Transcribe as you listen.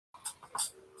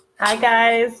Hi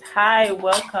guys, hi,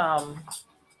 welcome.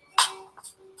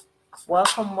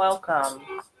 Welcome, welcome.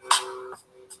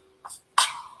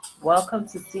 Welcome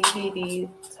to CBD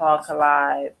Talk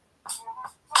Live.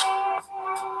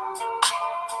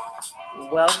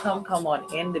 Welcome, come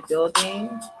on in the building.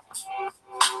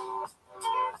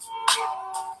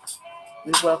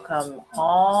 We welcome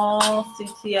all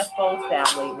CTFO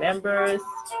family members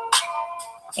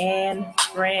and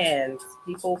friends,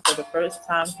 people for the first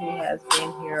time who has been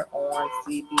here on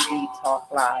CBD Talk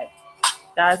Live.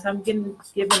 Guys, I'm giving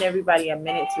everybody a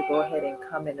minute to go ahead and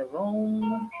come in the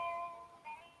room.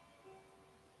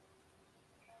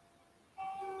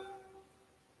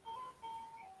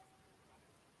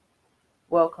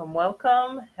 Welcome,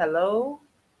 welcome. Hello.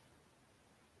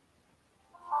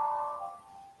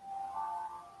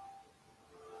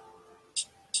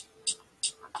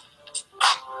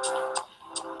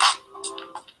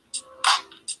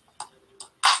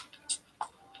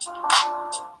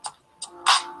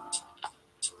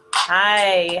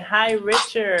 Hi,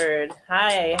 Richard.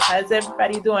 Hi, how's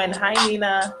everybody doing? Hi,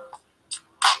 Nina.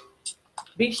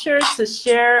 Be sure to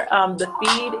share the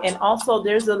feed, and also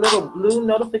there's a little blue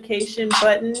notification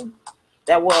button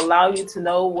that will allow you to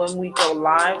know when we go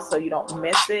live so you don't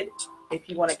miss it if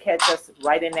you want to catch us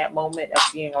right in that moment of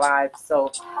being live.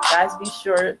 So guys, be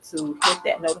sure to hit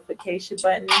that notification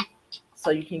button so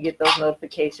you can get those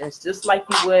notifications just like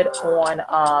you would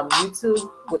on YouTube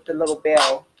with the little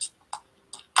bell.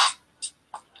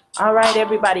 All right,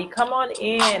 everybody, come on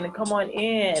in. Come on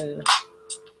in.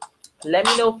 Let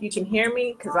me know if you can hear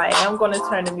me, because I am going to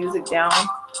turn the music down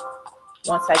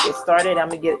once I get started. I'm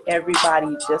going to give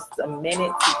everybody just a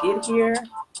minute to get here.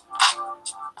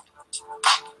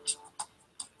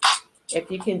 If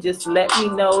you can just let me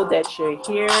know that you're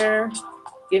here,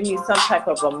 give me some type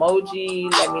of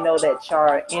emoji. Let me know that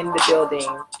you're in the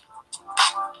building.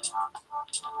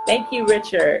 Thank you,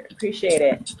 Richard. Appreciate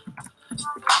it.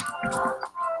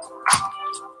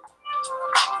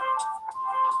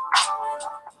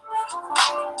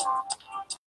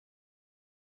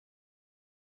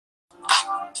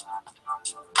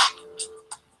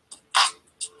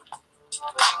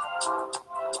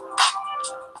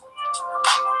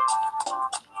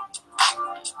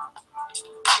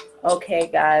 Okay,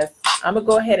 guys, I'm going to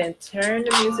go ahead and turn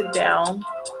the music down.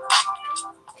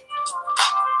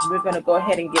 We're going to go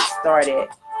ahead and get started.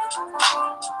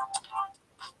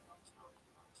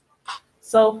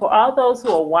 So for all those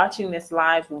who are watching this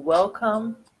live,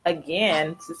 welcome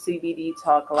again to CBD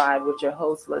Talk Live with your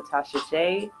host, Latasha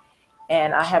J.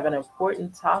 And I have an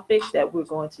important topic that we're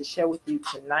going to share with you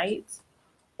tonight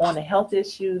on a health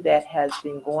issue that has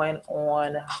been going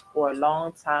on for a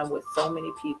long time with so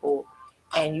many people.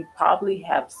 And you probably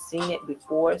have seen it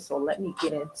before. So let me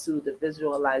get into the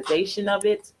visualization of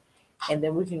it. And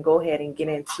then we can go ahead and get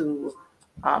into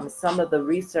some of the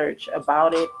research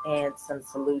about it and some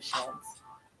solutions.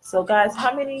 So guys,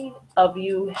 how many of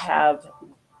you have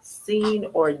seen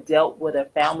or dealt with a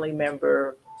family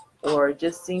member or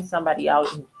just seen somebody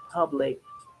out in public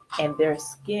and their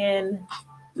skin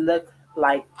look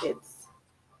like it's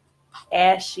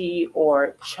ashy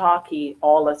or chalky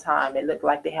all the time? It looked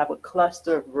like they have a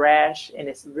cluster of rash and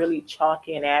it's really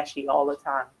chalky and ashy all the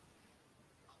time.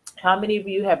 How many of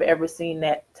you have ever seen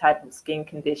that type of skin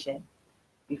condition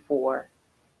before?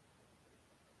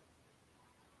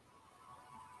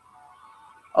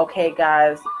 Okay,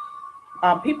 guys,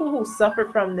 people who suffer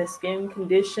from this skin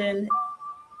condition,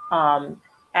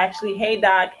 actually, hey,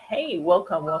 Doc, hey,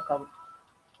 welcome.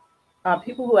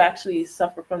 People who actually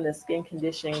suffer from the skin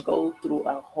condition go through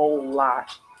a whole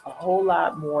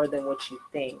lot more than what you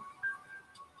think.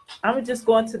 I'm just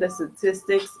going to the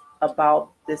statistics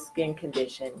about this skin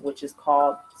condition, which is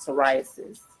called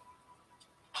psoriasis.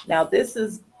 Now, this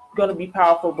is going to be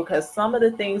powerful because some of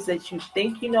the things that you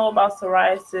think you know about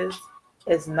psoriasis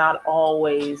is not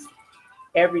always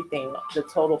everything, the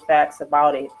total facts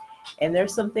about it. And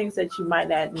there's some things that you might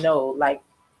not know. Like,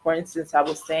 for instance, I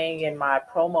was saying in my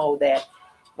promo that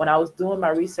when I was doing my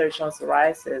research on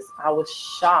psoriasis, I was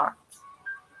shocked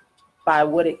by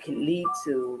what it could lead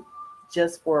to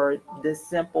just for this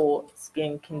simple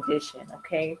skin condition,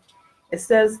 okay? It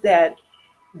says that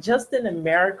just in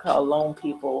America alone,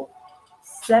 people,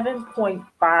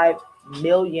 7.5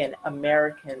 million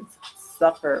Americans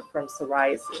suffer from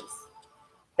psoriasis.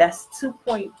 That's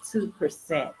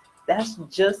 2.2%. That's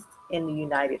just in the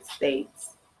United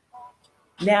States.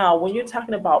 Now, when you're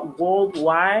talking about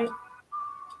worldwide,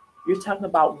 you're talking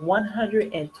about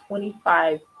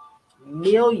 125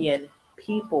 million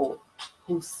people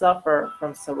who suffer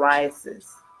from psoriasis.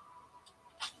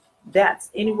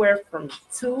 That's anywhere from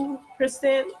 2%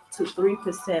 to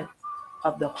 3%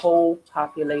 of the whole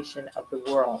population of the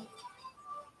world.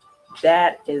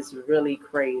 That is really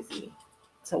crazy,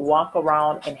 to walk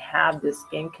around and have this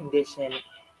skin condition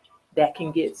that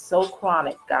can get so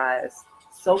chronic, guys,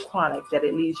 so chronic that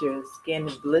it leaves your skin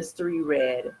blistery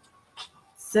red,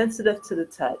 sensitive to the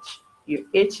touch. You're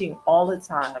itching all the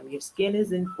time. Your skin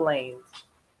is inflamed,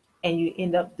 and you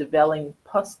end up developing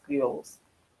pustules,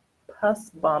 pus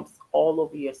bumps all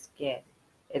over your skin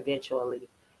eventually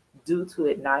due to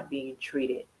it not being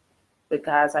treated. But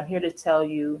guys, I'm here to tell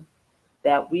you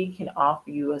that we can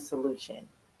offer you a solution.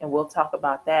 And we'll talk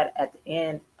about that at the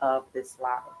end of this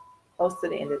live, close to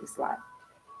the end of this live.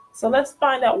 So let's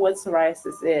find out what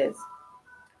psoriasis is.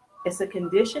 It's a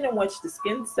condition in which the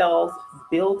skin cells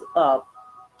build up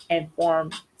and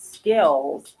form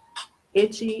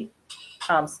itchy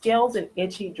scales and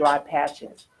itchy dry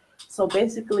patches. So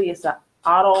basically, it's an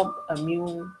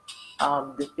autoimmune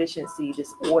deficiency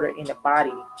disorder in the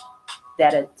body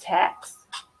that attacks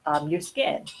your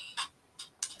skin.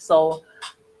 So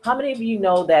how many of you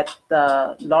know that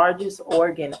the largest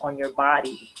organ on your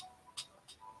body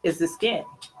is the skin?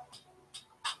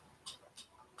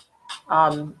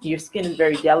 Your skin is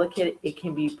very delicate. It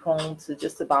can be prone to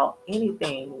just about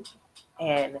anything.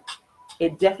 And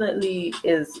it definitely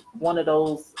is one of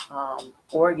those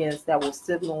organs that will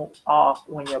signal off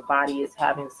when your body is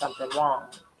having something wrong.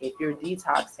 If you're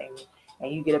detoxing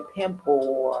and you get a pimple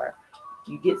or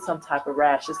you get some type of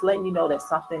rash, just letting you know that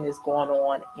something is going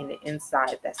on in the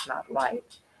inside that's not right.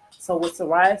 So with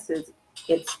psoriasis,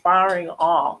 it's firing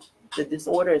off. The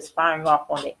disorder is firing off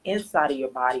on the inside of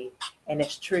your body, and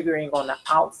it's triggering on the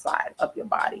outside of your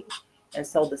body. And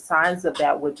so the signs of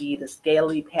that would be the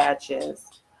scaly patches,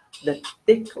 the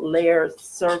thick layered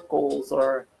circles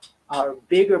or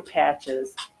bigger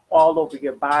patches all over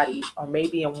your body, or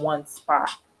maybe in one spot.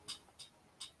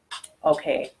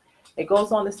 Okay, it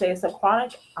goes on to say it's a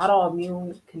chronic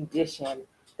autoimmune condition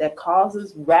that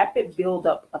causes rapid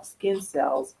buildup of skin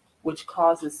cells, which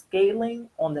causes scaling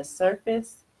on the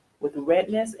surface with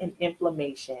redness and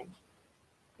inflammation.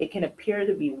 It can appear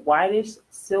to be whitish,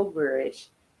 silverish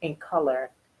in color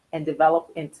and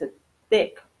develop into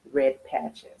thick red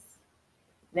patches.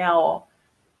 Now,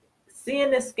 seeing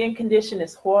this skin condition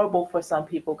is horrible for some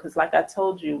people because, like I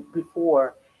told you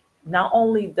before, not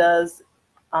only does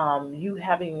you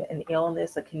having an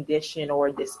illness, a condition, or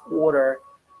a disorder,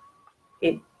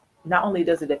 it not only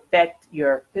does it affect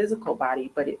your physical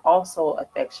body, but it also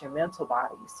affects your mental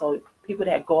body. So people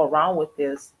that go around with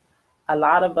this, a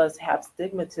lot of us have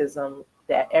stigmatism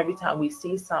that every time we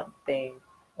see something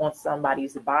on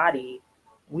somebody's body,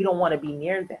 we don't want to be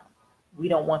near them. We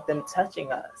don't want them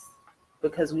touching us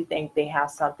because we think they have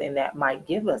something that might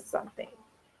give us something,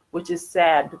 which is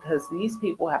sad because these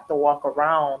people have to walk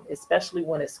around, especially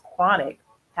when it's chronic,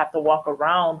 have to walk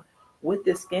around with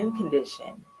this skin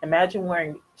condition. Imagine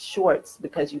wearing shorts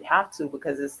because you have to,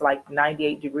 because it's like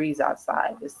 98 degrees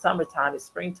outside. It's summertime, it's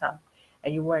springtime,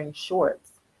 and you're wearing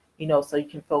shorts, so you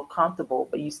can feel comfortable,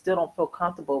 but you still don't feel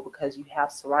comfortable because you have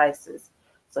psoriasis.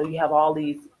 So you have all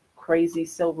these crazy,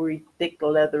 silvery, thick,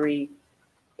 leathery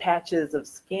patches of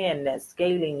skin that's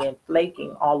scaling and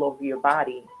flaking all over your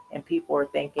body. And people are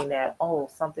thinking that, oh,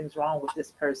 something's wrong with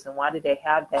this person. Why did they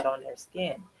have that on their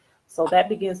skin? So that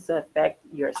begins to affect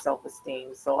your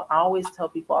self-esteem. So I always tell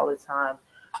people all the time,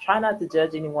 try not to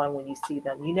judge anyone when you see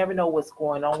them. You never know what's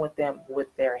going on with them, with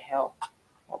their health.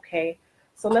 Okay,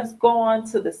 so let's go on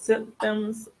to the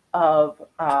symptoms of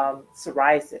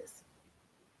psoriasis.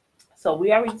 So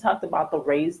we already talked about the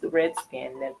raised red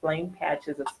skin, the inflamed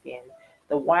patches of skin,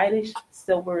 the whitish,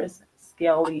 silverish,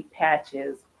 scaly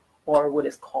patches, or what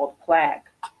is called plaque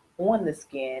on the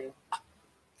skin.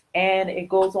 And it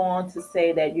goes on to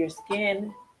say that your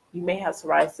skin, you may have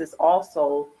psoriasis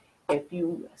also if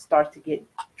you start to get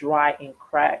dry and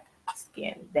cracked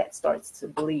skin that starts to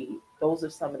bleed. Those are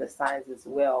some of the signs as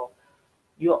well.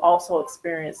 You'll also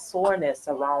experience soreness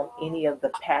around any of the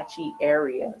patchy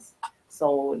areas.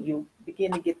 So you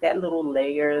begin to get that little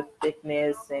layer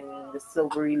thickness and the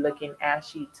silvery looking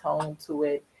ashy tone to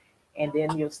it. And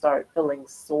then you'll start feeling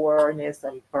soreness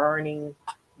and burning,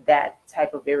 that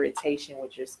type of irritation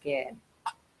with your skin.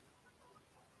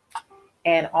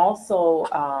 And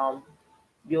also,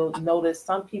 you'll notice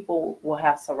some people will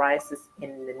have psoriasis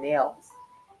in the nails.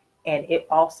 And it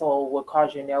also will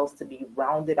cause your nails to be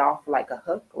rounded off like a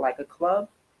hook, like a club.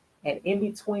 And in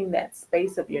between that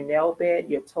space of your nail bed,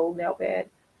 your toenail bed,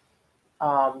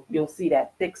 you'll see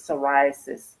that thick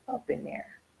psoriasis up in there.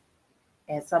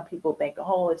 And some people think,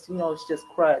 oh, it's just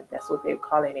crud. That's what they're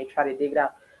calling it. They try to dig it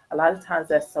out. A lot of times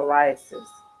that's psoriasis.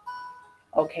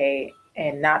 Okay,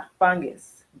 and not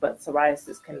fungus, but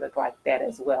psoriasis can look like that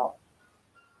as well.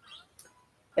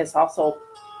 It's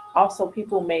also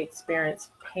people may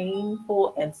experience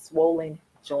painful and swollen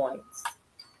joints.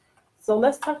 So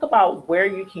let's talk about where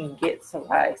you can get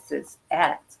psoriasis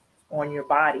at on your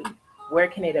body. Where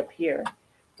can it appear?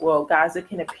 Well, guys, it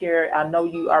can appear, I know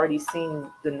you already seen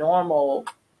the normal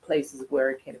places where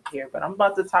it can appear, but I'm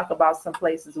about to talk about some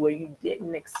places where you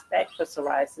didn't expect for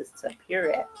psoriasis to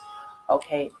appear at.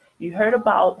 Okay, you heard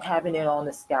about having it on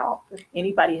the scalp. If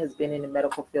anybody has been in the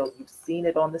medical field, you've seen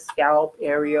it on the scalp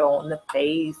area, on the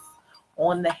face,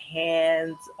 on the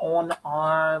hands, on the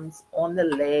arms, on the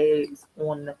legs,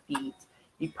 on the feet.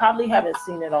 You probably haven't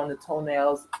seen it on the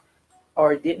toenails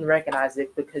or didn't recognize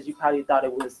it because you probably thought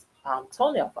it was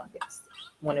toenail fungus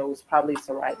when it was probably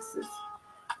psoriasis.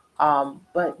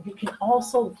 But you can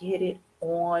also get it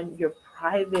on your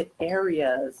private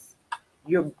areas,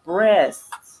 your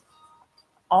breasts.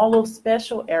 All those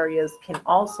special areas can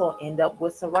also end up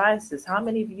with psoriasis. How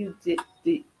many of you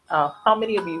how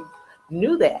many of you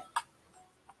knew that?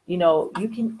 You know, you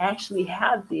can actually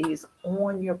have these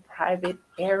on your private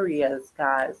areas,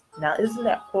 guys. Now, isn't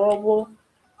that horrible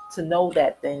to know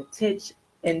that the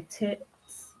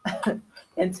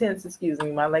intense, excuse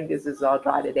me, my language is all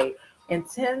dry today.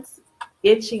 Intense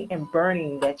itching and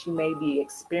burning that you may be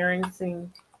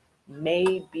experiencing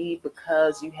may be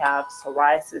because you have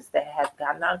psoriasis that has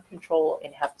gotten out of control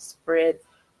and have spread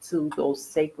to those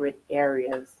sacred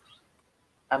areas.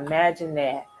 Imagine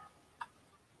that.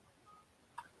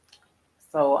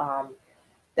 So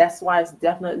that's why it's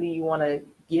definitely you want to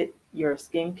get your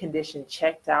skin condition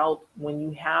checked out. When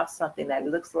you have something that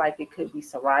looks like it could be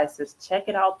psoriasis, check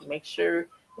it out to make sure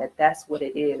that that's what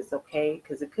it is, okay?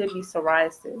 Because it could be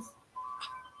psoriasis.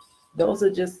 Those are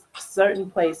just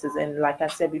certain places. And like I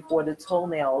said before, the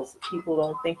toenails, people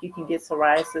don't think you can get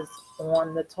psoriasis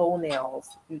on the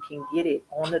toenails. You can get it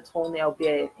on the toenail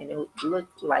bed and it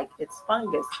looks like it's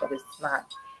fungus, but it's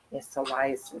not. It's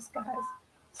psoriasis, guys.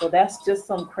 So that's just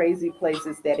some crazy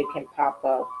places that it can pop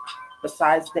up.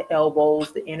 Besides the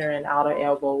elbows, the inner and outer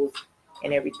elbows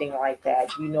and everything like that.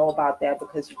 You know about that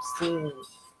because you've seen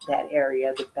that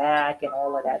area, the back and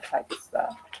all of that type of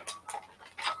stuff.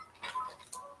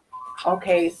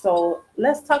 Okay, so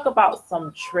let's talk about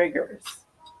some triggers.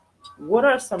 What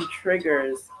are some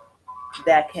triggers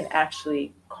that can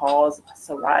actually cause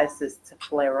psoriasis to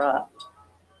flare up?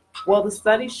 Well, the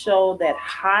studies show that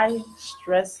high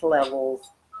stress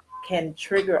levels can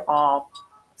trigger off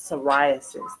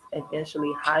psoriasis,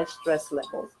 eventually high stress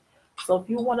levels. So if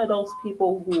you're one of those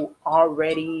people who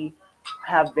already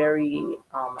have very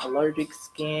allergic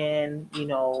skin, you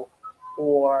know,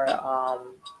 or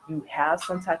you have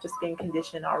some type of skin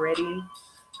condition already,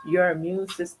 your immune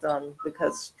system,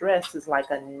 because stress is like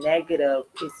a negative,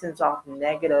 it sends off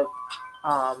negative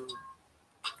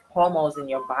hormones in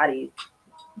your body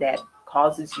that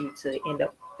causes you to end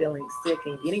up feeling sick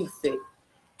and getting sick.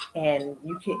 And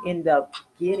you can end up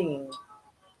getting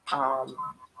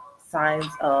signs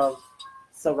of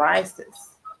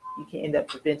psoriasis. You can end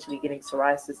up eventually getting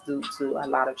psoriasis due to a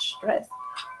lot of stress.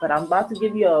 But I'm about to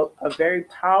give you a very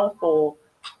powerful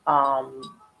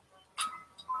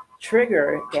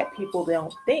trigger that people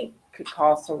don't think could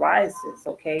cause psoriasis,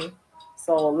 okay?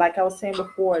 So like I was saying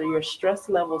before, your stress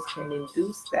levels can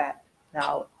induce that.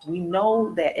 Now, we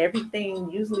know that everything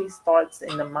usually starts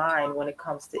in the mind when it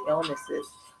comes to illnesses,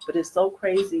 but it's so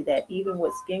crazy that even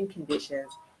with skin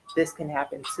conditions, this can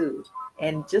happen too.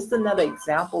 And just another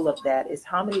example of that is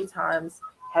how many times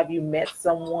have you met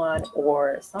someone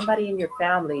or somebody in your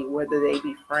family, whether they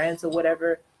be friends or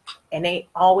whatever, and they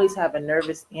always have a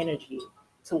nervous energy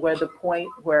to where the point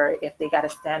where if they got to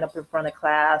stand up in front of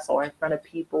class or in front of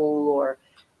people or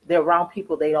they're around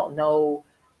people they don't know,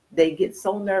 they get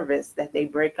so nervous that they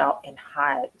break out in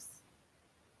hives.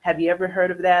 Have you ever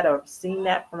heard of that or seen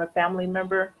that from a family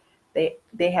member?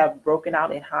 They have broken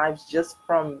out in hives just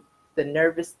from the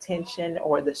nervous tension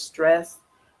or the stress.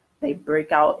 They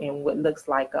break out in what looks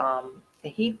like a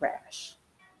heat rash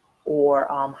or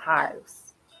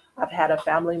hives. I've had a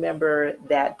family member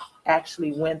that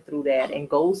actually went through that and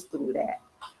goes through that.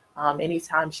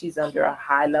 Anytime she's under a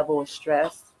high level of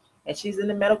stress, and she's in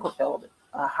the medical field,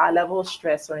 a high level of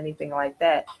stress or anything like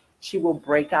that, she will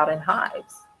break out in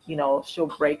hives. You know, she'll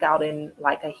break out in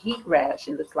like a heat rash.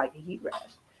 It looks like a heat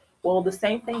rash. Well, the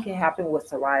same thing can happen with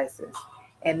psoriasis.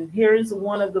 And here's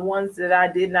one of the ones that I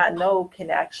did not know can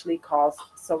actually cause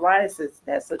psoriasis.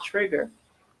 That's a trigger.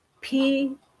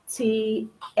 PTSD.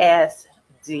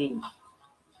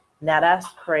 Now that's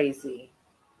crazy.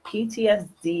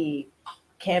 PTSD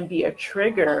can be a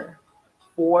trigger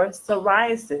for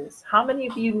psoriasis. How many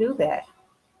of you knew that?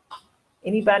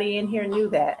 Anybody in here knew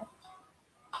that?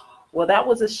 Well, that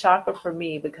was a shocker for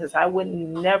me because I would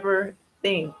never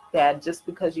think that just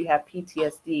because you have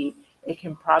PTSD, it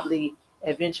can probably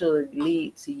eventually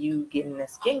lead to you getting a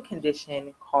skin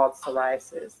condition called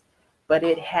psoriasis. But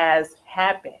it has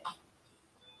happened.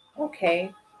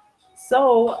 Okay.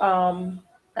 So,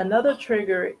 another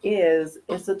trigger is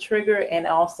it's a trigger and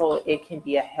also it can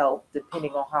be a help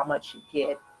depending on how much you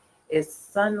get is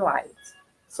sunlight.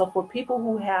 So for people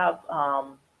who have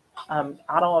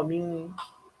autoimmune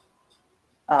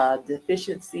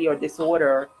deficiency or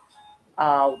disorder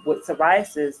with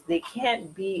psoriasis, they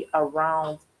can't be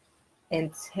around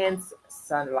intense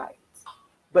sunlight.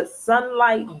 But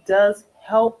sunlight does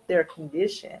help their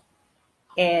condition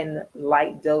in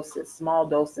light doses, small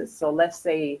doses. So let's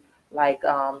say like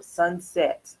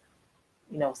sunset,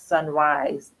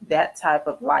 sunrise, that type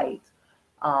of light.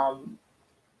 Um,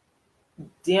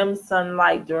 Dim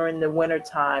sunlight during the winter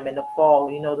time and the fall,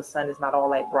 the sun is not all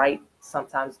that bright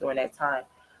sometimes during that time.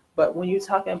 But when you're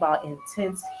talking about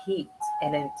intense heat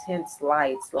and intense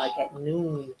lights, like at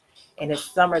noon and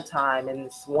it's summertime and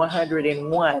it's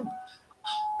 101,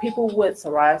 people with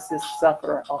psoriasis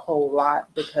suffer a whole lot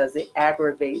because it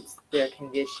aggravates their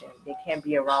condition. They can't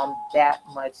be around that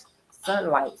much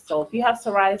sunlight. So if you have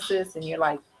psoriasis and you're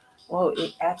like, well,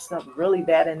 it acts up really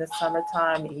bad in the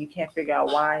summertime and you can't figure out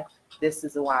why, this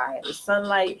is why. The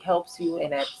sunlight helps you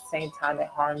and at the same time it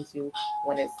harms you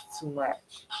when it's too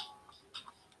much.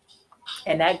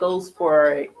 And that goes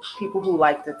for people who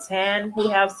like to tan, who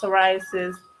have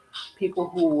psoriasis, people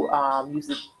who use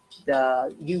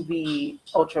the UV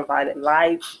ultraviolet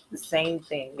lights, the same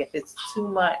thing. If it's too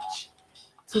much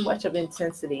of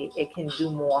intensity, it can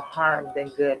do more harm than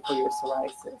good for your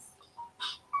psoriasis.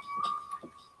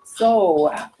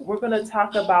 So we're going to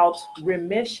talk about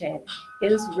remission.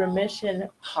 Is remission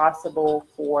possible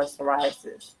for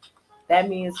psoriasis? That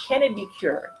means, can it be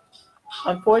cured?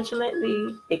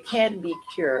 Unfortunately, it can't be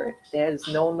cured. There's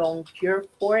no known cure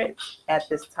for it at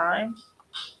this time.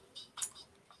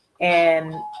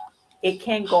 And it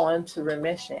can go into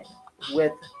remission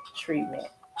with treatment.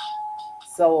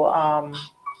 So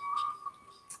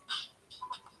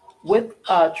with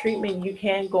treatment, you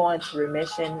can go into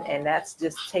remission, and that's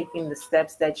just taking the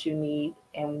steps that you need.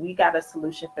 And we got a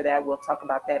solution for that. We'll talk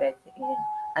about that at the end.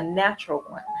 A natural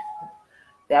one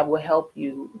that will help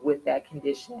you with that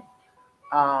condition.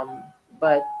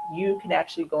 But you can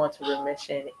actually go into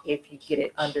remission if you get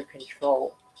it under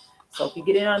control. So if you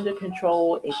get it under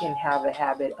control, it can have a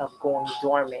habit of going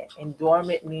dormant. And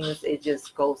dormant means it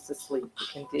just goes to sleep. The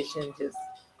condition just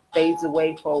fades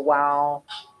away for a while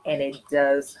and it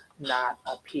does not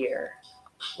appear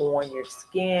on your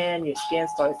skin. Your skin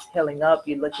starts healing up,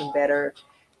 you're looking better,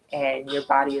 and your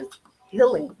body is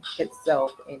healing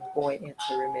itself and going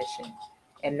into remission.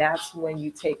 And that's when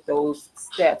you take those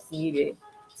steps needed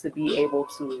to be able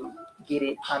to get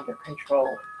it under control.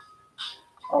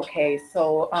 Okay,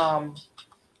 so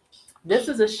this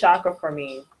is a shocker for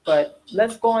me, but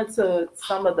let's go into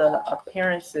some of the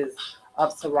appearances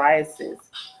of psoriasis.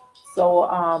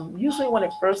 So usually when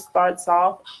it first starts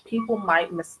off, people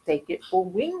might mistake it for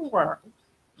ringworm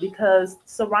because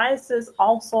psoriasis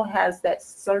also has that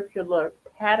circular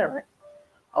pattern,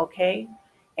 okay?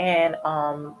 And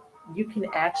you can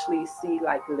actually see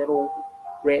like little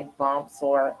red bumps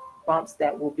or bumps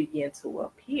that will begin to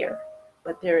appear,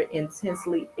 but they're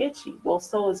intensely itchy. Well,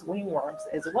 so is wingworms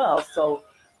as well. So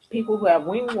people who have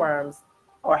wingworms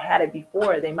or had it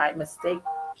before, they might mistake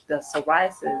the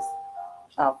psoriasis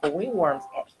for wingworms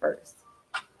at first.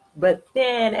 But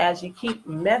then as you keep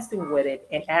messing with it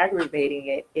and aggravating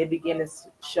it, it begins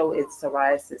to show its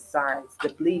psoriasis signs, the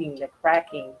bleeding, the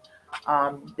cracking,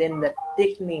 then the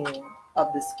thickening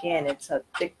of the skin into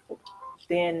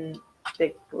thin,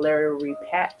 leathery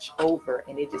patch over,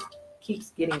 and it just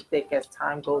keeps getting thick as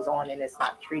time goes on and it's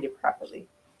not treated properly.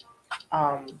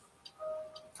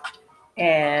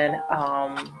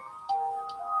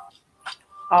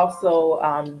 Also,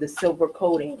 the silver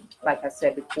coating, like I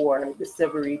said before, the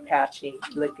silvery, patchy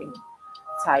looking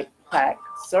type plaque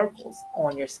circles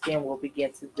on your skin will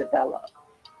begin to develop.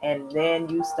 And then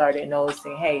you started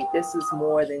noticing, hey, this is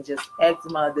more than just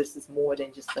eczema. This is more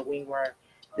than just a wingworm.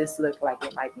 This looks like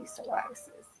it might be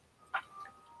psoriasis.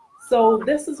 So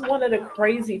this is one of the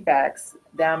crazy facts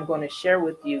that I'm going to share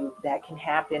with you that can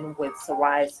happen with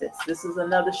psoriasis. This is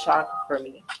another shock for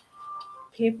me.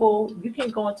 People, you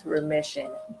can go into remission,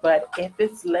 but if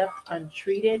it's left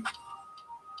untreated,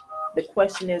 the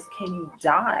question is, can you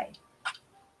die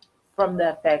from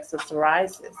the effects of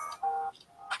psoriasis?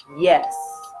 Yes,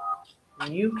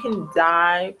 you can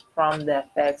die from the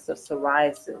effects of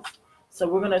psoriasis. So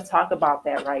we're going to talk about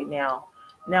that right now.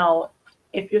 Now,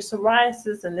 If your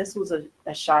psoriasis, and this was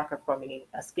a shocker for me,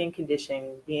 a skin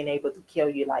condition being able to kill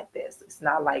you like this. It's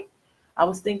not like, I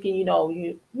was thinking,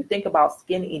 you think about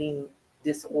skin eating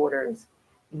disorders,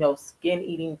 skin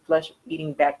eating, flesh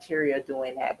eating bacteria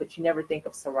doing that, but you never think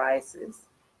of psoriasis.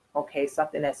 Okay,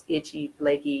 something that's itchy,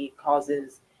 flaky,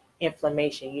 causes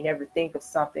inflammation. You never think of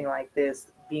something like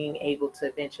this being able to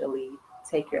eventually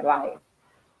take your life.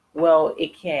 Well,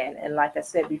 it can. And like I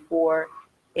said before,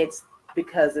 it's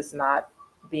because it's not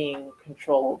being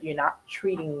controlled. You're not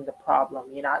treating the problem.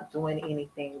 You're not doing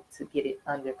anything to get it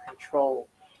under control.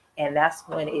 And that's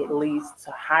when it leads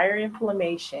to higher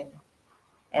inflammation.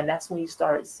 And that's when you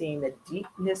start seeing the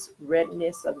deepness,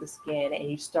 redness of the skin, and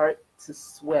you start to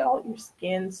swell. Your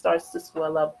skin starts to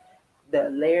swell up. The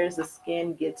layers of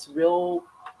skin gets real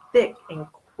thick and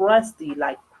crusty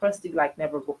like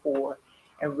never before,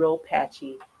 and real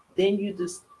patchy. Then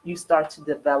you start to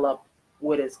develop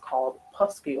what is called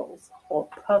pustules or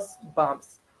pus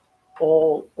bumps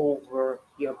all over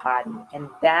your body, and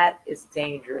that is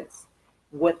dangerous.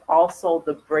 With also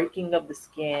the breaking of the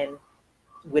skin,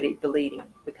 with it bleeding,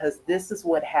 because this is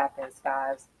what happens,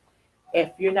 guys.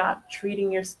 If you're not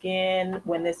treating your skin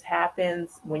when this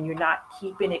happens, when you're not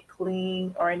keeping it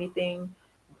clean or anything,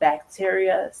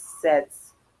 bacteria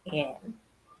sets in.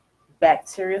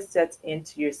 Bacteria sets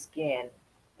into your skin.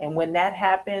 And when that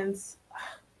happens,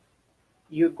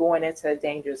 you're going into a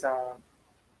danger zone.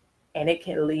 And it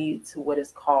can lead to what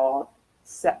is called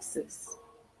sepsis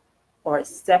or a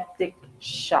septic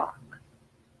shock.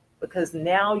 Because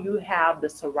now you have the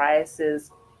psoriasis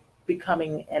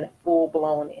becoming a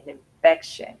full-blown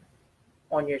infection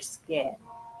on your skin,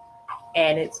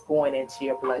 and it's going into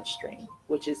your bloodstream,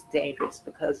 which is dangerous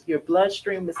because your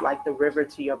bloodstream is like the river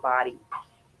to your body.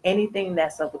 Anything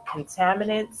that's of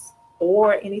contaminants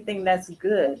or anything that's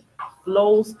good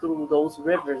flows through those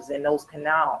rivers and those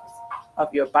canals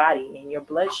of your body in your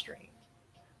bloodstream.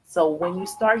 So when you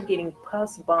start getting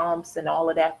pus bumps and all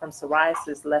of that from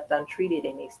psoriasis left untreated,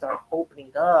 and they start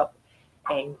opening up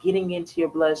and getting into your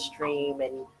bloodstream,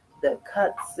 and the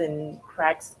cuts and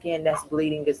cracked skin that's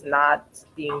bleeding is not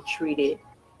being treated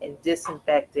and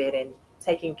disinfected and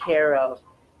taken care of,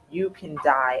 you can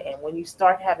die. And when you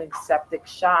start having septic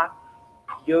shock,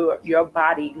 your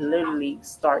body literally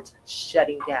starts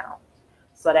shutting down.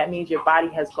 So that means your body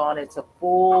has gone into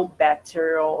full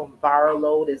bacterial and viral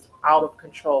load is out of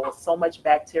control. So much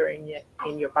bacteria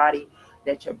in your body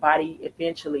that your body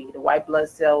eventually, the white blood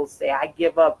cells say, I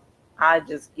give up. I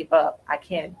just give up. I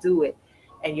can't do it.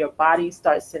 And your body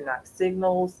starts sending out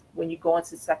signals when you go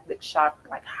into septic shock,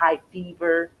 like high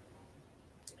fever.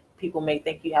 People may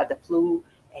think you have the flu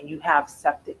and you have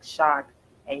septic shock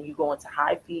and you go into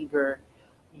high fever.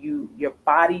 Your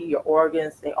body, your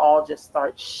organs, they all just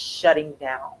start shutting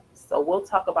down. So we'll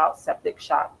talk about septic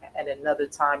shock at another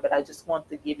time, but I just want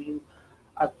to give you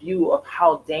a view of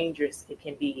how dangerous it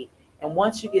can be. And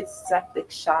once you get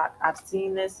septic shock, I've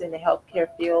seen this in the healthcare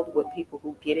field with people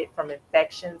who get it from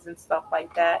infections and stuff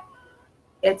like that.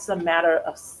 It's a matter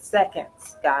of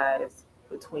seconds, guys,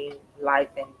 between life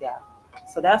and death.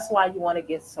 So that's why you want to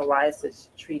get psoriasis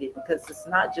treated, because it's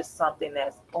not just something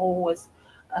that's,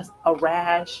 it's a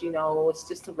rash, it's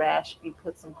just a rash. You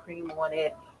put some cream on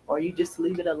it, or you just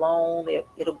leave it alone,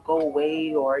 it'll go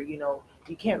away, or,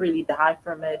 you can't really die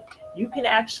from it. You can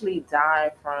actually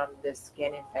die from this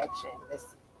skin infection,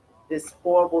 this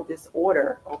horrible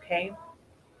disorder, okay?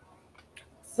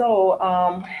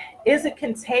 So, is it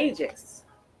contagious?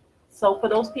 So for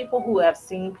those people who have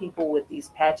seen people with these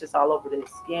patches all over their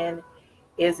skin,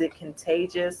 is it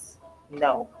contagious?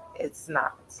 No, it's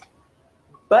not.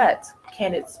 But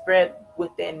can it spread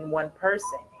within one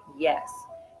person? Yes.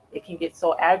 It can get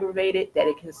so aggravated that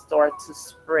it can start to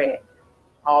spread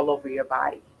all over your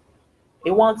body.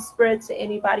 It won't spread to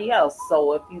anybody else.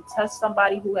 So if you touch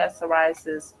somebody who has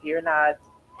psoriasis, you're not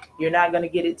going to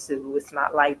get it too. It's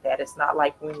not like that. It's not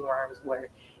like wingworms where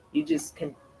you just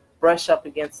can brush up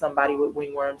against somebody with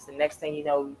wingworms. The next thing you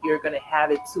know, you're going to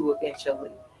have it too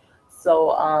eventually.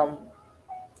 So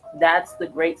that's the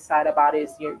great side about it,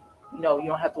 is you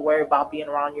don't have to worry about being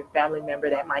around your family member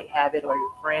that might have it, or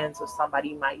your friends, or somebody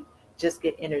you might just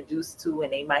get introduced to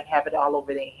and they might have it all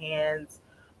over their hands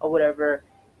or whatever.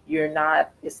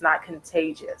 It's not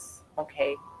contagious,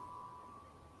 okay?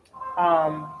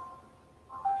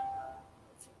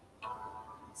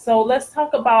 So let's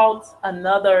talk about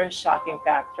another shocking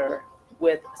factor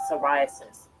with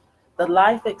psoriasis, the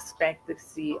life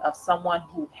expectancy of someone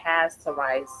who has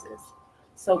psoriasis.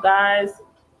 So guys,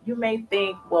 you may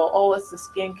think, well, it's a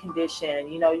skin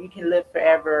condition, you can live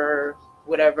forever,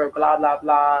 whatever, blah, blah,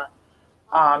 blah,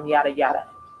 yada, yada,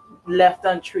 left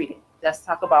untreated. let's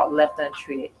talk about left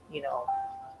untreated, you know,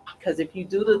 because if you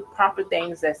do the proper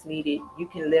things that's needed, you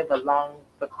can live a long,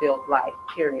 fulfilled life,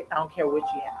 period. I don't care what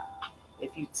you have.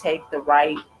 If you take the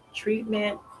right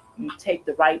treatment, you take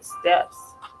the right steps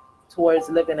towards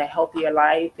living a healthier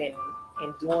life and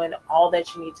doing all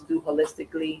that you need to do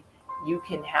holistically, you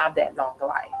can have that long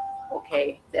life.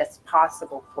 Okay, that's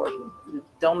possible for you.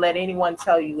 Don't let anyone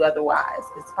tell you otherwise.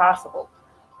 It's possible.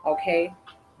 Okay,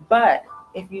 but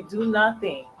if you do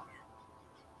nothing,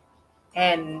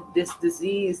 and this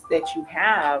disease that you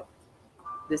have,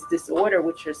 this disorder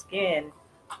with your skin,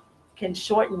 can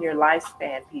shorten your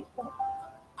lifespan, people.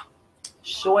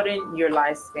 Shorten your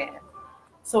lifespan.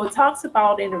 So it talks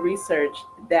about in the research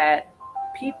that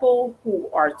people who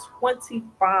are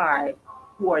 25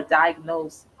 who are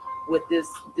diagnosed with this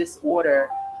disorder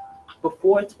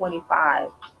before 25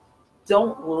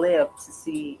 don't live to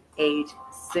see age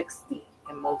 60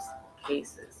 in most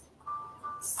cases.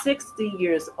 60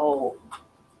 years old,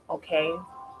 okay?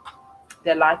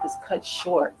 Their life is cut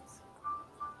short.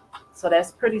 So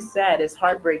that's pretty sad. It's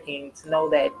heartbreaking to know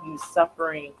that you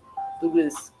suffering through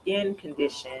this skin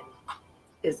condition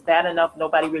is bad enough.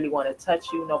 Nobody really want to touch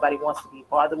you. Nobody wants to be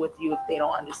bothered with you if they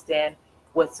don't understand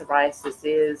what psoriasis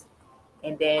is.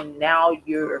 And then now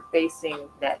you're facing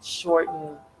that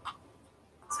shortened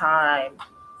time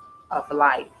of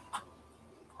life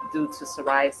due to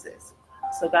psoriasis.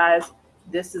 So guys,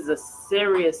 this is a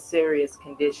serious, serious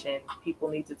condition. People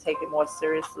need to take it more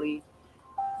seriously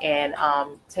and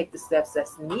take the steps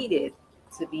that's needed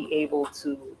to be able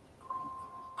to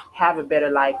have a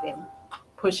better life and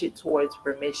push it towards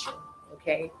remission.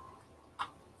 Okay.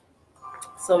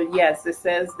 So yes, it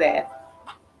says that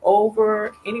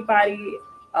over anybody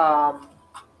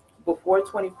before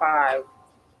 25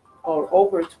 or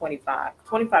over 25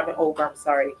 and over, I'm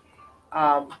sorry,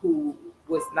 who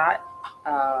was not,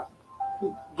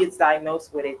 who gets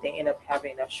diagnosed with it, they end up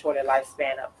having a shorter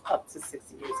lifespan of up to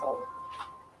 60 years old.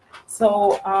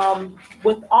 So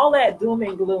with all that doom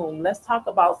and gloom, let's talk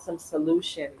about some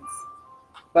solutions,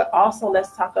 but also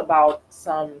let's talk about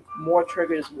some more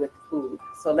triggers with food.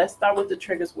 So let's start with the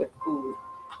triggers with food.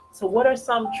 So what are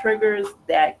some triggers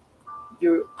that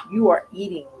you are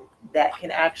eating that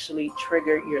can actually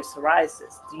trigger your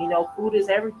psoriasis? Do you know food is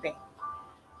everything?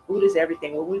 Food is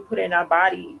everything. What we put in our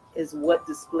body is what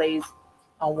displays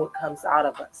on what comes out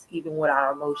of us, even with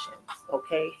our emotions,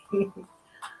 okay?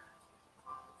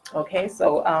 Okay,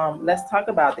 so let's talk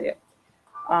about it.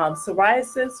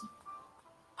 Psoriasis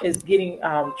is getting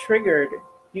triggered.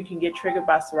 You can get triggered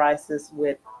by psoriasis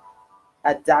with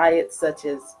a diet such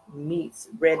as meats,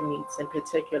 red meats in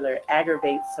particular,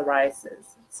 aggravates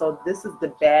psoriasis. So this is the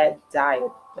bad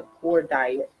diet, the poor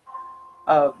diet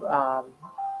of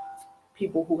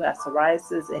people who have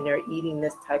psoriasis and they're eating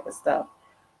this type of stuff.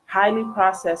 Highly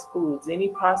processed foods, any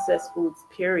processed foods,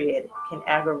 period, can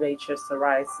aggravate your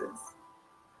psoriasis.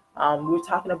 We're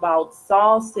talking about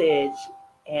sausage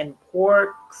and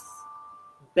porks,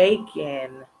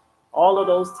 bacon, all of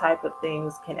those type of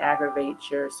things can aggravate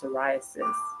your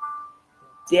psoriasis.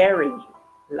 Dairy,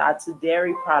 lots of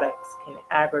dairy products can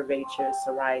aggravate your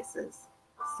psoriasis.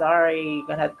 Sorry, you're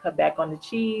going to have to cut back on the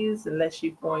cheese unless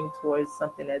you're going towards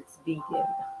something that's vegan.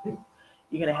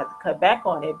 You're going to have to cut back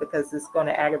on it because it's going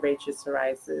to aggravate your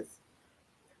psoriasis.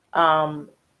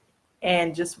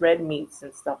 And just red meats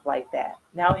and stuff like that.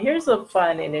 Now, here's a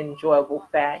fun and enjoyable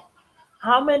fact.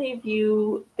 How many of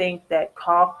you think that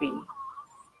coffee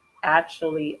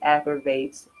actually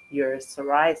aggravates your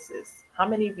psoriasis? How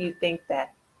many of you think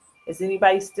that? Is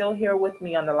anybody still here with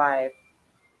me on the live?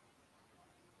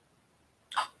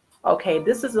 Okay,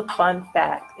 this is a fun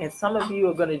fact, and some of you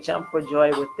are going to jump for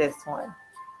joy with this one.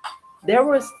 There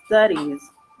were studies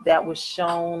that was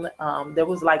shown, there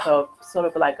was like a sort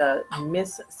of like a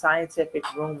mis-scientific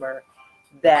rumor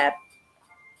that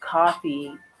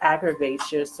coffee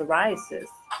aggravates your psoriasis.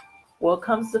 Well, it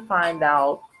comes to find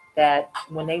out that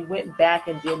when they went back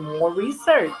and did more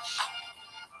research,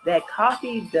 that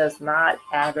coffee does not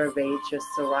aggravate your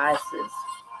psoriasis.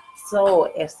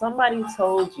 So if somebody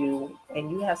told you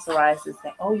and you have psoriasis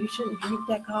that, oh, you shouldn't drink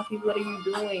that coffee, what are you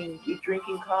doing? You're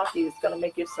drinking coffee, it's going to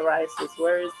make your psoriasis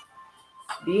worse.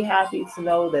 Be happy to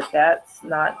know that that's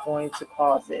not going to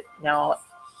cause it. Now,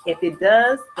 if it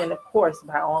does, then of course,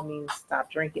 by all means, stop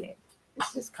drinking it.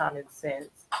 It's just common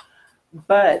sense.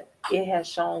 But it has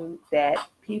shown that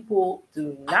people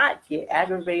do not get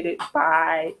aggravated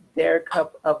by their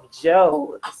cup of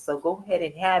joe. So go ahead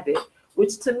and have it,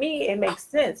 which to me, it makes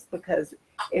sense because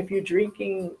if you're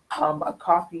drinking a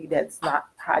coffee that's not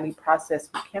highly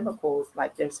processed with chemicals,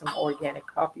 like there's some organic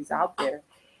coffees out there,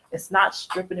 It's not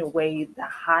stripping away the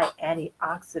high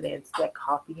antioxidants that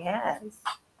coffee has.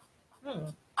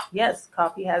 Yes,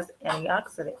 coffee has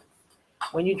antioxidants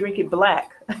when you drink it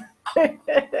black.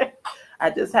 I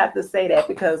just have to say that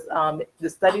because the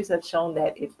studies have shown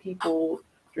that if people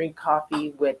drink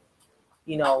coffee with,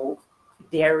 you know,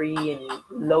 dairy and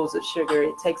loads of sugar,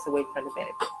 it takes away from the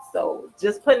benefits. So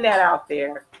just putting that out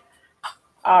there.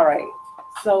 All right.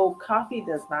 So coffee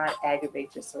does not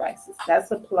aggravate your psoriasis.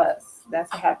 That's a plus.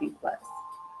 That's a happy plus.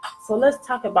 So let's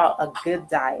talk about a good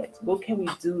diet. What can we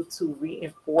do to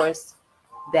reinforce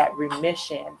that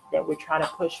remission that we're trying to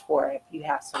push for if you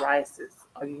have psoriasis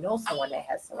or you know someone that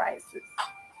has psoriasis?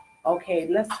 Okay,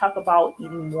 let's talk about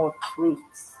eating more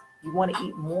fruits. You want to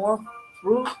eat more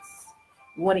fruits.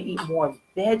 You want to eat more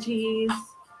veggies.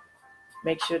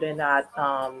 Make sure they're not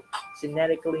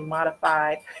genetically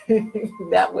modified.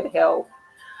 That would help.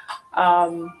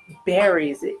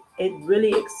 Berries. It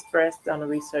really expressed on the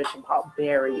research about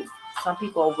berries. Some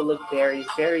people overlook berries.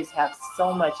 Berries have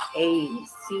so much A,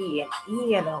 C, and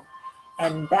E in them.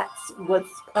 And that's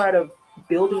what's part of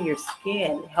building your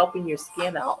skin, helping your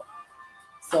skin out.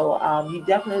 So you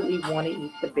definitely want to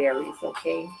eat the berries,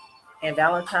 okay? And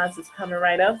Valentine's is coming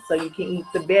right up, so you can eat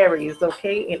the berries,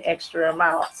 okay, in extra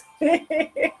amounts.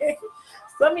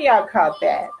 Some of y'all caught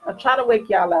that. I'm trying to wake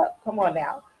y'all up. Come on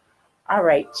now. All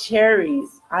right,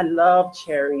 cherries. I love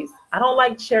cherries. I don't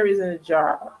like cherries in a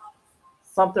jar.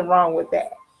 Something wrong with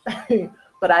that.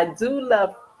 But I do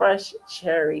love fresh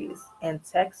cherries. In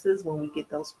Texas, when we get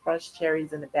those fresh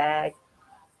cherries in the bag,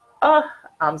 oh,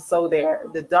 I'm so there.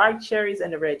 The dark cherries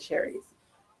and the red cherries.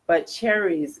 But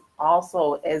cherries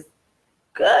also is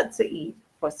good to eat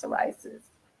for psoriasis.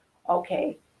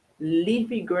 Okay,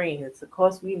 leafy greens. Of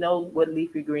course, we know what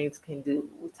leafy greens can do.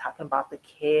 We're talking about the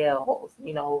kales,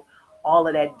 you know, all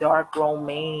of that dark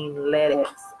romaine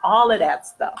lettuce, all of that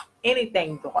stuff.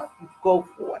 Anything dark, go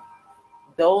for it.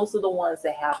 Those are the ones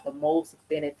that have the most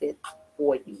benefit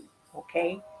for you.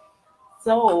 Okay.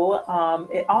 So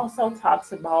it also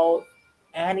talks about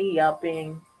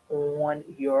anti-upping on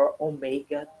your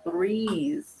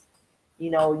omega-3s. You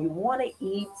know, you want to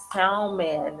eat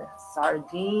salmon,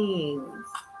 sardines,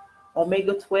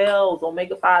 omega-12s,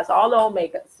 omega-5s, all the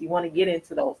omegas. You want to get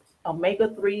into those.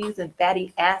 Omega-3s and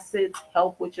fatty acids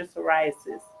help with your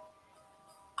psoriasis.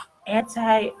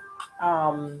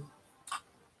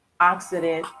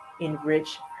 Antioxidant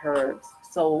enriched herbs.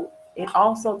 So it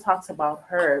also talks about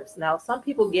herbs. Now, some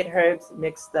people get herbs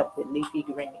mixed up with leafy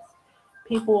greens.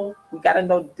 People, we got to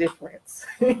know the difference.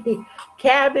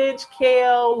 Cabbage,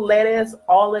 kale, lettuce,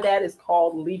 all of that is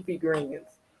called leafy greens.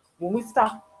 When we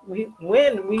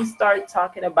start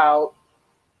talking about,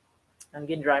 I'm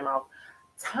getting dry mouth,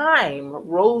 thyme,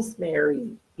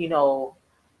 rosemary, you know,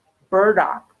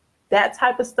 burdock, that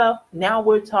type of stuff. Now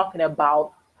we're talking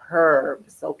about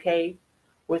herbs, okay?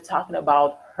 We're talking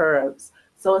about herbs.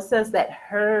 So it says that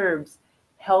herbs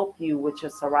help you with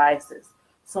your psoriasis.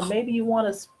 So maybe you want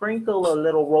to sprinkle a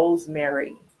little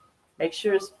rosemary. Make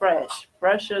sure it's fresh.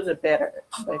 Fresher the better.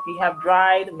 But if you have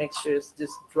dried, make sure it's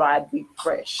just dried, be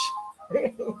fresh.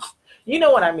 You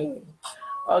know what I mean.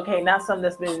 Okay, not something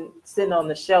that's been sitting on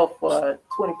the shelf for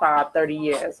 25, 30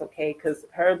 years, okay? Because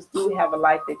herbs do have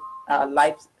a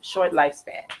short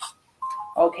lifespan.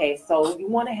 Okay, so you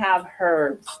want to have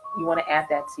herbs. You want to add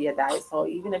that to your diet. So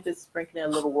even if it's sprinkling a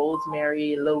little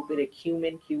rosemary, a little bit of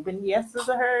cumin, yes, is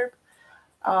a herb.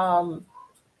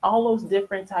 All those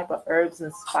different type of herbs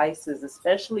and spices,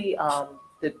 especially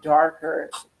the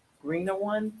darker, greener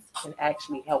ones, can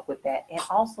actually help with that. And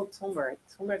also turmeric.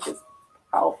 Turmeric is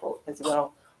powerful as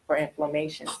well for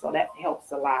inflammation, so that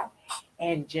helps a lot.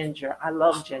 And ginger. I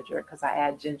love ginger because I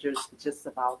add ginger to just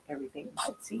about everything in my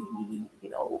tea, you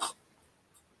know,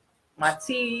 my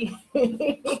tea.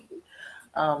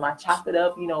 I chop it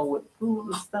up, you know, with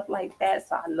food and stuff like that.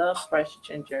 So I love fresh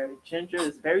ginger. Ginger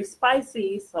is very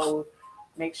spicy, so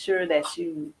make sure that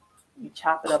you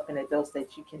chop it up in a dose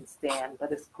that you can stand,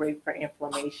 but it's great for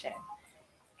inflammation.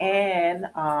 And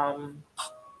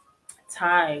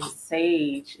thyme,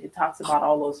 sage, it talks about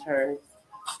all those herbs.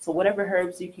 So whatever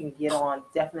herbs you can get on,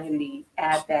 definitely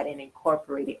add that and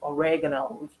incorporate it.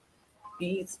 Oregano,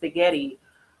 beef spaghetti,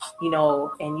 you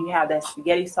know, and you have that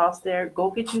spaghetti sauce there,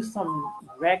 go get you some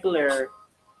regular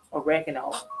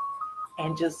oregano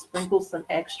and just sprinkle some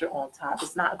extra on top.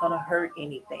 It's not going to hurt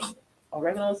anything.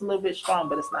 Oregano is a little bit strong,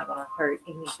 but it's not going to hurt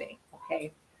anything,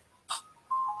 okay?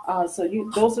 So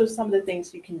those are some of the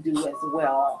things you can do as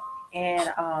well.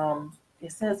 And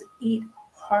it says eat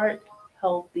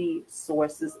heart-healthy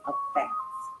sources of fats.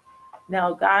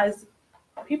 Now, guys,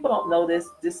 people don't know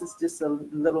this. This is just a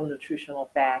little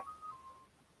nutritional fact.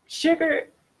 Sugar,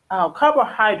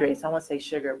 carbohydrates, I want to say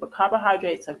sugar, but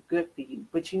carbohydrates are good for you,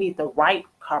 but you need the right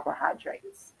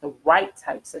carbohydrates, the right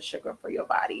types of sugar for your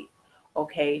body.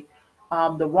 Okay.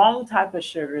 The wrong type of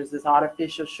sugars is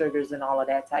artificial sugars and all of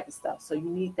that type of stuff. So you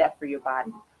need that for your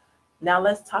body. Now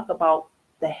let's talk about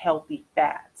the healthy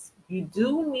fats. You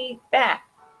do need fat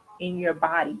in your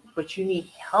body, but you need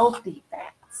healthy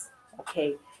fats.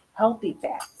 Okay. Healthy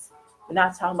fats. We're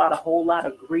not talking about a whole lot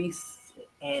of grease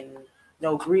and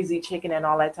greasy chicken and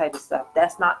all that type of stuff.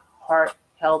 That's not heart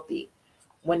healthy.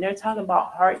 When they're talking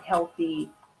about heart healthy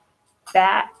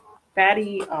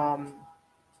fatty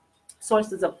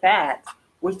sources of fat,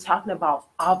 we're talking about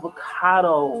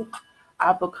avocado.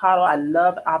 Avocado, I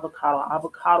love avocado.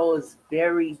 Avocado is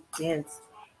very dense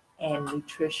and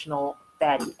nutritional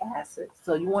fatty acids.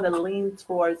 So you want to lean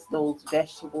towards those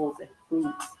vegetables and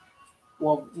fruits.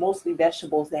 Well, mostly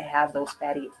vegetables that have those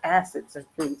fatty acids and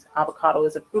fruits. Avocado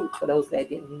is a fruit, for those that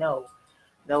didn't know.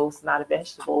 No, it's not a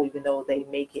vegetable, even though they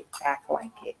make it act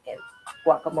like it in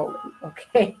guacamole,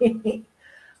 okay?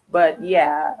 But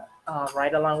yeah,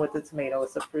 right along with the tomato,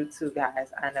 it's a fruit too,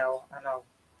 guys. I know,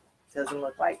 it doesn't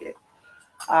look like it.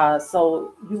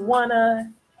 So you want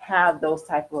to have those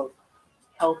type of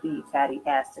healthy fatty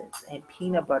acids, and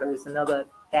peanut butter is another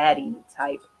fatty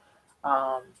type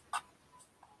um,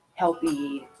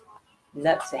 healthy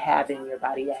nut to have in your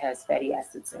body that has fatty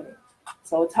acids in it.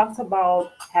 So it talks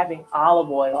about having olive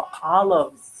oil.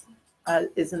 Olives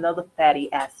is another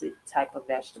fatty acid type of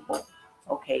vegetable.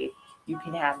 Okay, you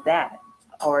can have that,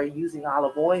 or using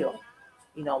olive oil.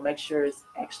 Make sure it's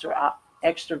extra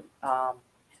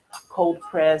cold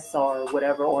press or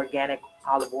whatever organic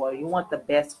olive oil. You want the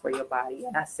best for your body,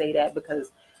 and I say that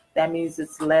because that means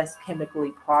it's less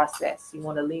chemically processed. You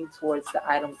want to lean towards the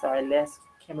items that are less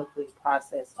chemically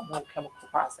processed, or no chemical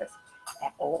process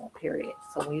at all, period.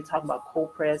 So when you talk about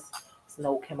cold press, it's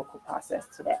no chemical process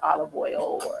to that olive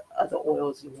oil or other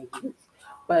oils you may use.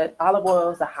 But olive oil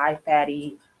is a high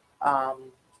fatty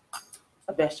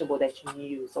a vegetable that you can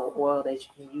use, or oil that you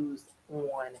can use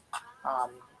on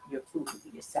your food,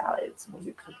 your salads, when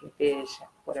you're cooking fish,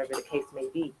 whatever the case may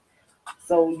be.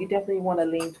 So you definitely want to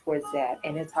lean towards that.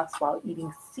 And it talks about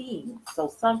eating seeds. So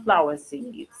sunflower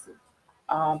seeds,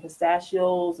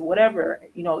 pistachios, whatever,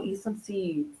 eat some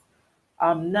seeds,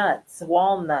 nuts,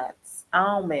 walnuts,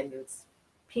 almonds,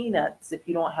 peanuts. If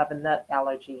you don't have a nut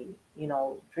allergy,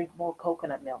 drink more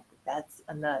coconut milk. That's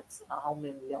a nut,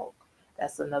 almond milk.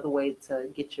 That's another way to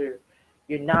get your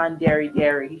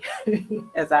non-dairy,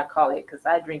 as I call it, because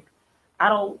I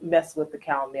don't mess with the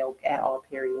cow milk at all,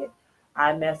 period.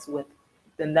 I mess with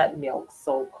the nut milk.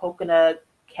 So coconut,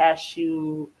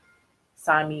 cashew,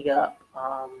 sign me up.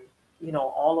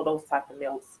 All of those type of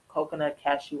milks, coconut,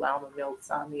 cashew, almond milk,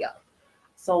 sign me up.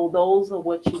 So those are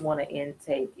what you want to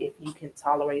intake if you can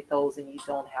tolerate those and you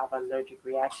don't have an allergic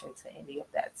reaction to any of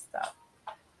that stuff.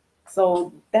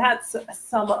 So that's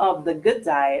some of the good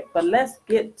diet, but let's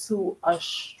get to a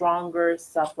stronger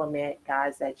supplement,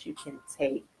 guys, that you can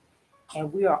take.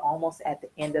 And we are almost at the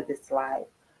end of this slide.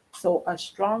 So a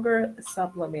stronger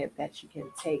supplement that you can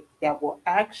take that will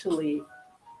actually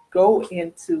go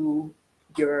into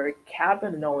your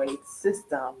cannabinoid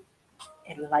system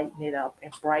and lighten it up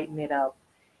and brighten it up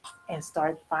and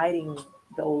start fighting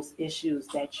those issues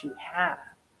that you have.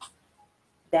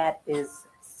 That is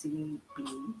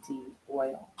CBD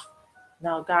oil.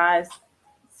 Now, guys,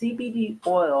 CBD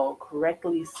oil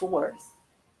correctly sourced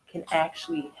can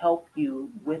actually help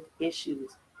you with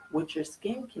issues with your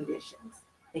skin conditions.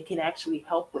 It can actually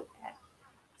help with that.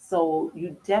 So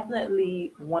you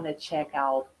definitely want to check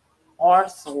out our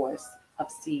source of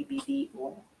CBD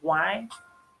oil. Why?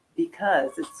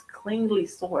 Because it's cleanly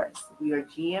sourced. We are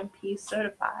GMP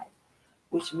certified,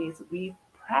 which means we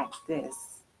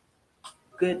practice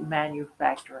good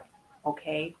manufacturing.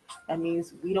 Okay, that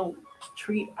means we don't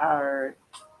treat our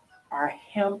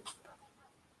hemp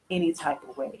any type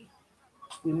of way.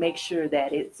 We make sure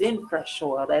that it's in fresh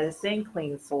soil, that it's in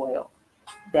clean soil,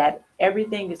 that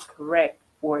everything is correct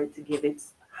for it to give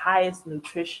its highest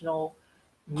nutritional,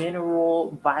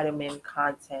 mineral, vitamin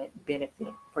content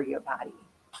benefit for your body.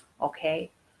 Okay,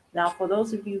 now for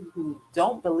those of you who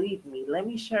don't believe me, let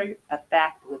me share a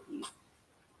fact with you.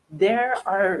 There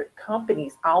are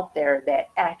companies out there that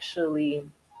actually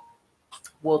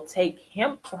will take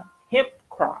hemp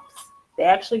crops. They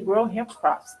actually grow hemp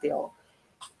crops still,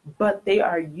 but they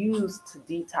are used to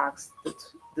detox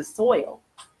the soil.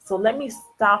 So let me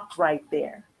stop right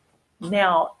there.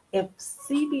 Now, if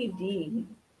CBD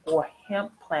or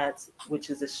hemp plants, which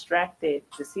is extracted,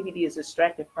 the CBD is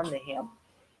extracted from the hemp,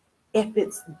 if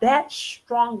it's that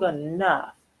strong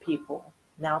enough, people,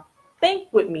 now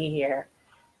think with me here.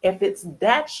 If it's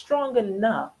that strong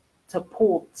enough to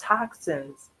pull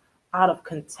toxins out of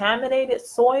contaminated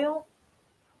soil,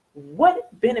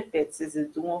 what benefits is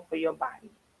it doing for your body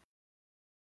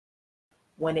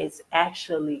when it's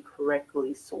actually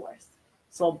correctly sourced?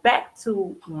 So back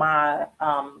to my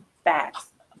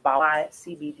facts about why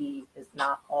CBD is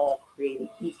not all created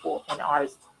equal and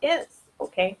ours is,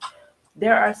 okay?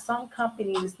 There are some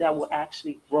companies that will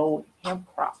actually grow hemp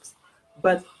crops,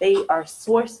 but they are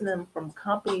sourcing them from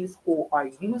companies who are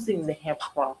using the hemp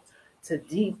crop to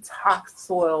detox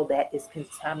soil that is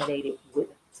contaminated with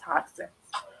toxins.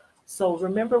 So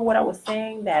remember what I was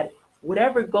saying, that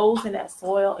whatever goes in that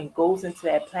soil and goes into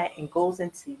that plant and goes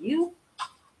into you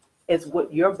is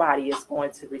what your body is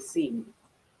going to receive.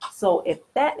 So if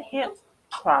that hemp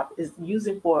crop is used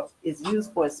for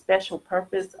a special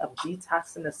purpose of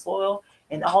detoxing the soil,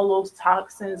 and all those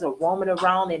toxins are roaming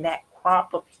around in that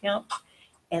crop of hemp,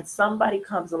 and somebody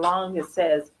comes along and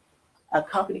says, a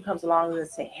company comes along and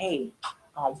say, hey,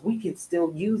 we can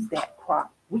still use that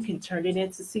crop. We can turn it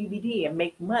into CBD and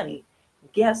make money.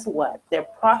 Guess what? They're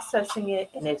processing it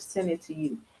and they're sending it to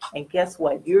you. And guess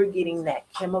what? You're getting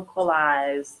that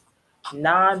chemicalized,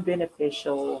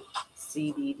 non-beneficial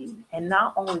CBD. And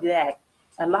not only that,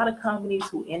 a lot of companies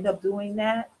who end up doing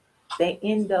that, they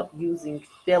end up using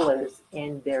fillers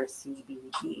in their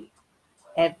CBD.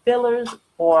 And fillers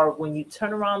are when you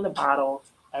turn around the bottle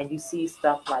and you see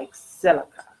stuff like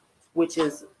silica, which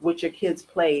is what your kids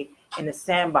play in the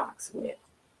sandbox with,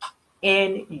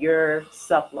 in your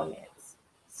supplements.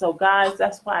 So guys,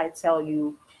 that's why I tell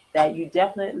you that you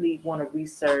definitely want to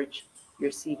research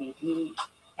your CBD,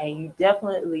 and you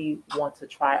definitely want to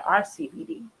try our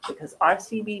CBD, because our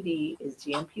CBD is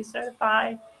GMP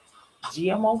certified,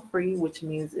 GMO free, which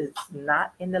means it's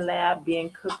not in the lab being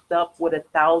cooked up with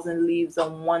 1,000 leaves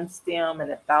on one stem and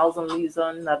 1,000 leaves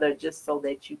on another just so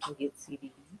that you can get CBD.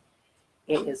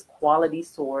 It is quality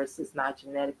source. It's not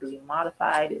genetically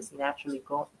modified. It's naturally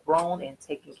grown and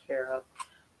taken care of.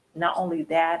 Not only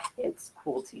that, it's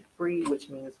cruelty free, which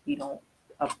means we don't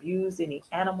abuse any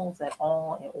animals at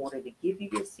all in order to give you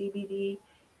your CBD.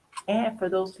 And for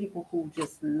those people who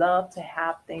just love to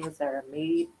have things that are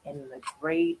made in the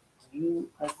grade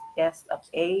US of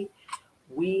A,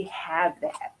 we have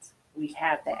that. We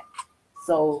have that.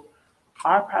 So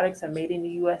our products are made in the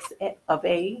US of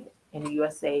A, in the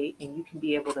USA, and you can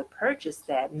be able to purchase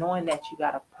that knowing that you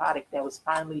got a product that was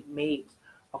finally made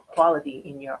of quality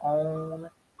in your own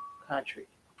country.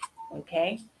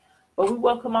 Okay? But we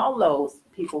welcome all those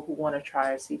people who want to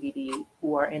try our CBD,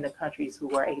 who are in the countries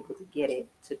who are able to get it,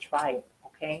 to try it.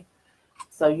 Okay?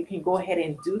 So you can go ahead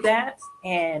and do that.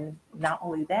 And not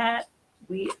only that,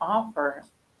 we offer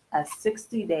a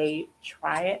 60-day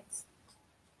try it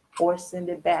or send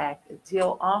it back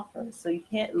deal offer. So you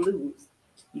can't lose.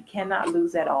 You cannot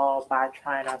lose at all by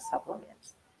trying our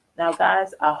supplements. Now,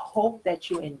 guys, I hope that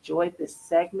you enjoyed this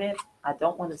segment. I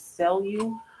don't want to sell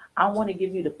you. I want to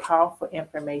give you the powerful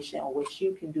information on what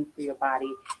you can do for your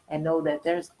body, and know that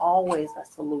there's always a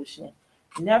solution.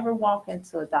 Never walk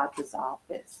into a doctor's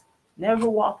office. Never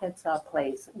walk into a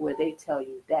place where they tell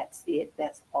you that's it,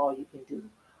 that's all you can do.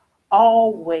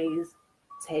 Always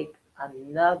take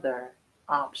another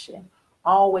option.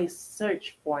 Always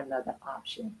search for another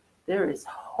option. There is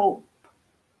hope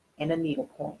in a needle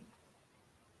point.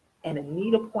 In a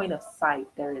needle point of sight,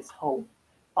 there is hope.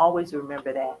 Always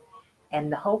remember that. And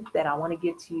the hope that I want to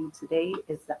give to you today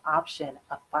is the option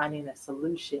of finding a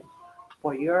solution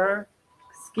for your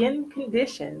skin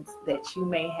conditions that you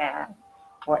may have,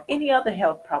 or any other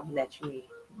health problem that you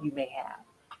may have.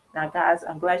 Now, guys,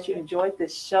 I'm glad you enjoyed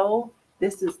this show.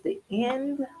 This is the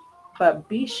end, but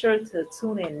be sure to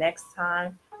tune in next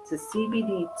time to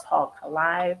CBD Talk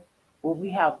Live, where we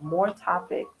have more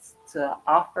topics to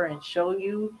offer and show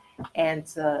you, and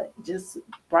to just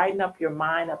brighten up your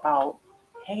mind about,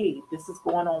 hey, this is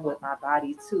going on with my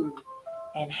body too.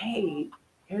 And hey,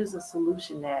 here's a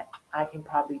solution that I can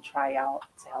probably try out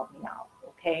to help me out.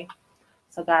 Okay?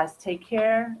 So guys, take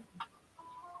care.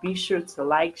 Be sure to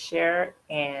like, share,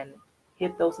 and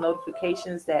hit those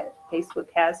notifications that Facebook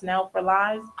has now for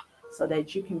lives, so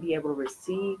that you can be able to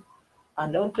receive a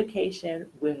notification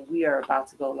when we are about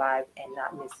to go live and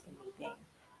not miss anything.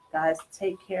 Guys,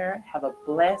 take care. Have a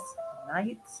blessed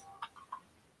night.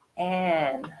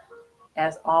 And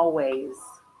as always,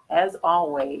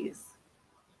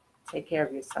 take care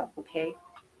of yourself, okay?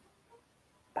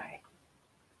 Bye.